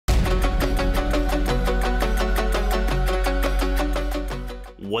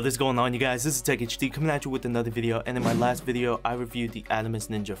What is going on, you guys? This is Tech HD coming at you with another video, and in my last video I reviewed the Atomos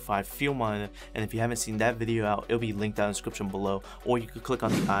Ninja 5 field monitor, and if you haven't seen that video out, it'll be linked down in the description below, or you could click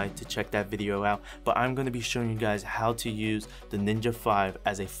on the I to check that video out. But I'm going to be showing you guys how to use the Ninja 5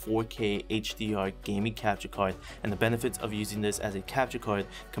 as a 4K HDR gaming capture card and the benefits of using this as a capture card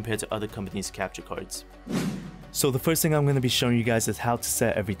compared to other companies' capture cards. So the first thing I'm going to be showing you guys is how to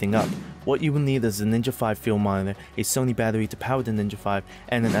set everything up. What you will need is a Ninja 5 field monitor, a Sony battery to power the Ninja 5,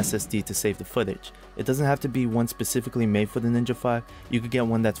 and an SSD to save the footage. It doesn't have to be one specifically made for the Ninja 5, you could get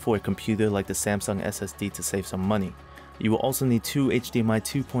one that's for a computer like the Samsung SSD to save some money. You will also need two HDMI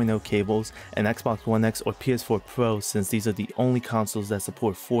 2.0 cables, an Xbox One X or PS4 Pro since these are the only consoles that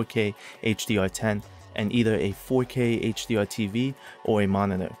support 4K HDR10, and either a 4K HDR TV or a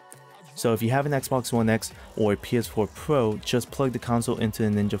monitor. So if you have an Xbox One X or a PS4 Pro, just plug the console into the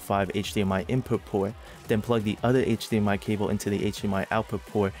Ninja 5 HDMI input port, then plug the other HDMI cable into the HDMI output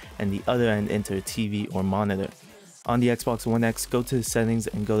port and the other end into a TV or monitor. On the Xbox One X, go to the settings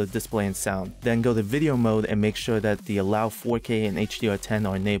and go to display and sound. Then go to video mode and make sure that the allow 4K and HDR10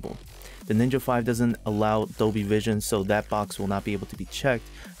 are enabled. The Ninja 5 doesn't allow Dolby Vision, so that box will not be able to be checked,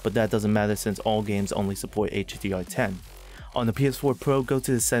 but that doesn't matter since all games only support HDR10. On the PS4 Pro, go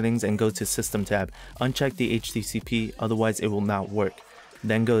to the settings and go to System tab. Uncheck the HDCP, otherwise it will not work.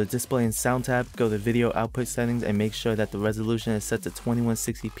 Then go to Display and Sound tab, go to Video Output Settings and make sure that the resolution is set to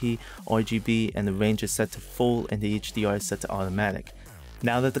 2160p RGB and the range is set to full and the HDR is set to automatic.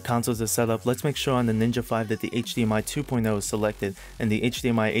 Now that the consoles are set up, let's make sure on the Ninja 5 that the HDMI 2.0 is selected and the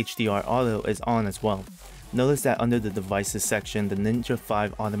HDMI HDR Auto is on as well. Notice that under the devices section, the Ninja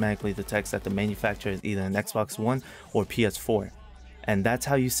 5 automatically detects that the manufacturer is either an Xbox One or PS4. And that's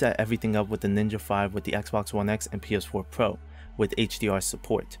how you set everything up with the Ninja 5 with the Xbox One X and PS4 Pro with HDR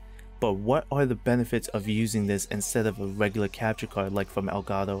support. But what are the benefits of using this instead of a regular capture card like from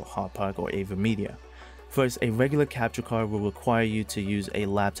Elgato, Hotpark, or AverMedia? First, a regular capture card will require you to use a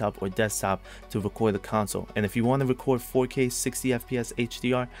laptop or desktop to record the console, and if you want to record 4K 60fps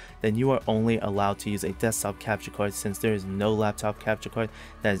HDR, then you are only allowed to use a desktop capture card since there is no laptop capture card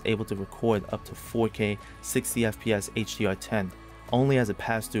that is able to record up to 4K 60fps HDR10, only as a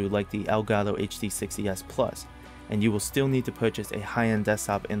pass-through like the Elgato HD60S Plus, and you will still need to purchase a high-end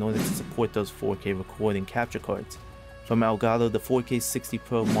desktop in order to support those 4K recording capture cards. From Elgato, the 4K 60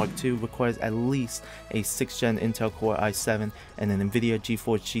 Pro Mark II requires at least a 6th gen Intel Core i7 and an NVIDIA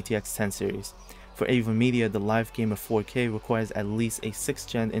GeForce GTX 10 series. For AverMedia, the Live Gamer 4K requires at least a 6th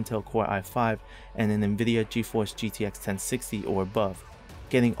gen Intel Core i5 and an NVIDIA GeForce GTX 1060 or above.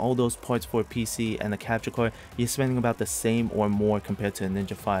 Getting all those parts for a PC and a capture card, you're spending about the same or more compared to a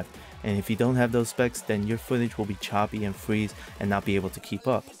Ninja 5, and if you don't have those specs, then your footage will be choppy and freeze and not be able to keep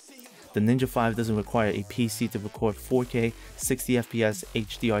up. The Ninja 5 doesn't require a PC to record 4K 60fps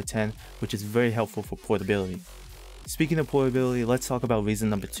HDR10, which is very helpful for portability. Speaking of portability, let's talk about reason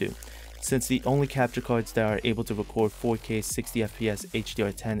number 2. Since the only capture cards that are able to record 4K 60fps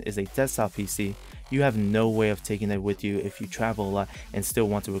HDR10 is a desktop PC, you have no way of taking it with you if you travel a lot and still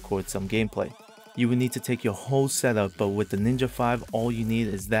want to record some gameplay. You would need to take your whole setup, but with the Ninja 5, all you need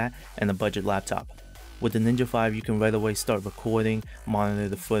is that and a budget laptop. With the Ninja 5, you can right away start recording, monitor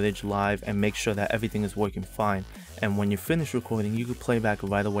the footage live, and make sure that everything is working fine. And when you're finished recording, you can play back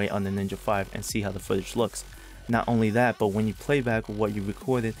right away on the Ninja 5 and see how the footage looks. Not only that, but when you play back what you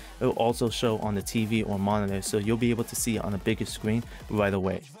recorded, it will also show on the TV or monitor, so you'll be able to see it on a bigger screen right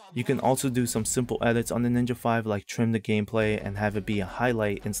away. You can also do some simple edits on the Ninja 5 like trim the gameplay and have it be a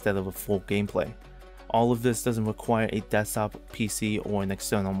highlight instead of a full gameplay. All of this doesn't require a desktop PC or an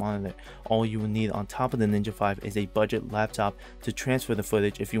external monitor. All you will need on top of the Ninja 5 is a budget laptop to transfer the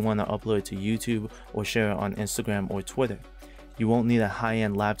footage if you want to upload it to YouTube or share it on Instagram or Twitter. You won't need a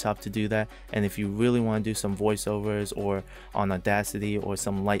high-end laptop to do that, and if you really want to do some voiceovers or on Audacity or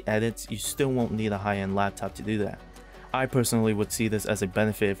some light edits, you still won't need a high-end laptop to do that. I personally would see this as a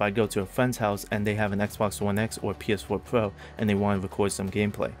benefit if I go to a friend's house and they have an Xbox One X or PS4 Pro and they want to record some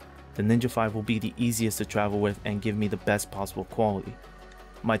gameplay. The Ninja 5 will be the easiest to travel with and give me the best possible quality.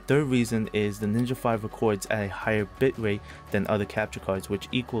 My third reason is the Ninja 5 records at a higher bitrate than other capture cards, which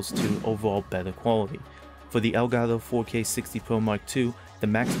equals to overall better quality. For the Elgato 4K 60 Pro Mark II, the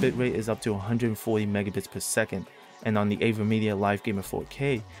max bitrate is up to 140 megabits per second, and on the AverMedia Live Gamer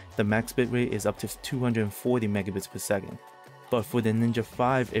 4K, the max bitrate is up to 240 megabits per second. But for the Ninja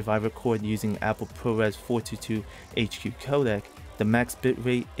 5, if I record using Apple ProRes 422 HQ codec, the max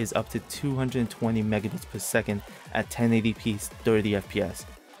bitrate is up to 220 megabits per second at 1080p 30fps.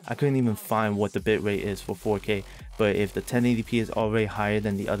 I couldn't even find what the bitrate is for 4K, but if the 1080p is already higher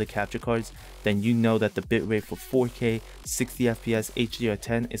than the other capture cards, then you know that the bitrate for 4K 60fps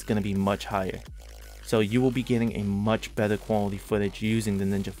HDR10 is going to be much higher. So you will be getting a much better quality footage using the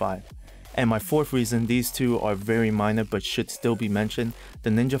Ninja 5. And my fourth reason, these two are very minor but should still be mentioned. The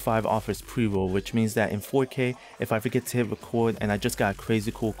Ninja 5 offers pre-roll, which means that in 4K, if I forget to hit record and I just got a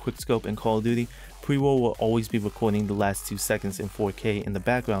crazy cool quickscope in Call of Duty, pre-roll will always be recording the last 2 seconds in 4K in the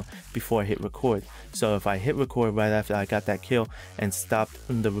background before I hit record. So if I hit record right after I got that kill and stopped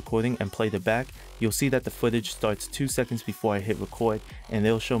the recording and played it back, you'll see that the footage starts 2 seconds before I hit record and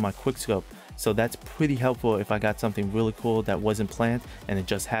it'll show my quickscope. So that's pretty helpful if I got something really cool that wasn't planned and it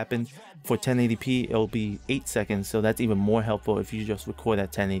just happened. For 1080p, it'll be 8 seconds, so that's even more helpful if you just record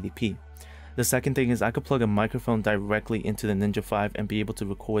at 1080p. The second thing is I could plug a microphone directly into the Ninja 5 and be able to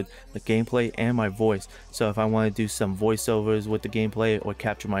record the gameplay and my voice. So if I want to do some voiceovers with the gameplay or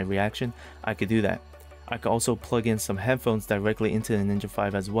capture my reaction, I could do that. I could also plug in some headphones directly into the Ninja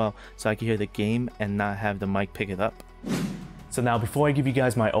 5 as well, so I can hear the game and not have the mic pick it up. So now, before I give you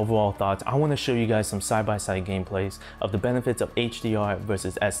guys my overall thoughts, I want to show you guys some side-by-side gameplays of the benefits of HDR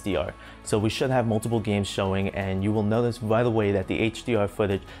versus SDR. So we should have multiple games showing, and you will notice right away that the HDR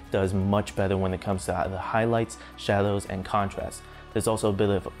footage does much better when it comes to the highlights, shadows, and contrast. There's also a bit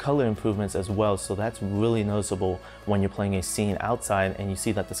of color improvements as well, so that's really noticeable when you're playing a scene outside and you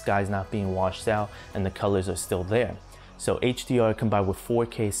see that the sky's not being washed out and the colors are still there. So HDR combined with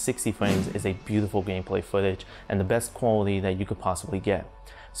 4K 60 frames is a beautiful gameplay footage and the best quality that you could possibly get.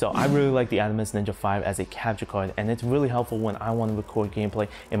 So I really like the Atomos Ninja 5 as a capture card, and it's really helpful when I want to record gameplay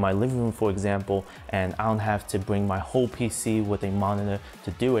in my living room, for example, and I don't have to bring my whole PC with a monitor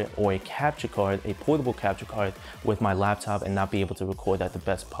to do it, or a capture card, a portable capture card with my laptop and not be able to record at the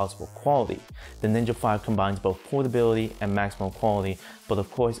best possible quality. The Ninja 5 combines both portability and maximum quality, but of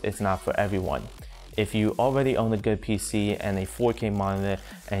course it's not for everyone. If you already own a good PC and a 4K monitor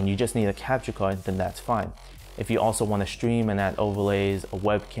and you just need a capture card, then that's fine. If you also want to stream and add overlays, a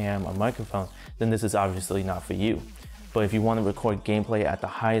webcam, or microphone, then this is obviously not for you. But if you want to record gameplay at the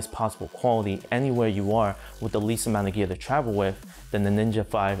highest possible quality anywhere you are with the least amount of gear to travel with, then the Ninja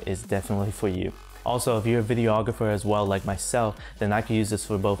 5 is definitely for you. Also, if you're a videographer as well like myself, then I can use this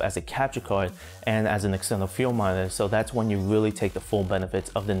for both as a capture card and as an external field monitor, so that's when you really take the full benefits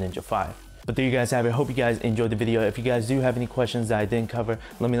of the Ninja 5. But there you guys have it. Hope you guys enjoyed the video. If you guys do have any questions that I didn't cover,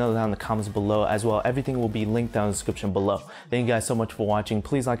 let me know down in the comments below as well. Everything will be linked down in the description below. Thank you guys so much for watching.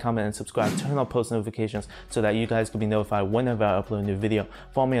 Please like, comment, and subscribe. Turn on post notifications so that you guys can be notified whenever I upload a new video.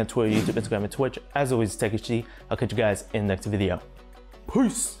 Follow me on Twitter, YouTube, Instagram, and Twitch. As always, it's TechHD. I'll catch you guys in the next video.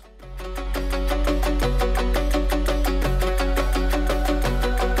 Peace!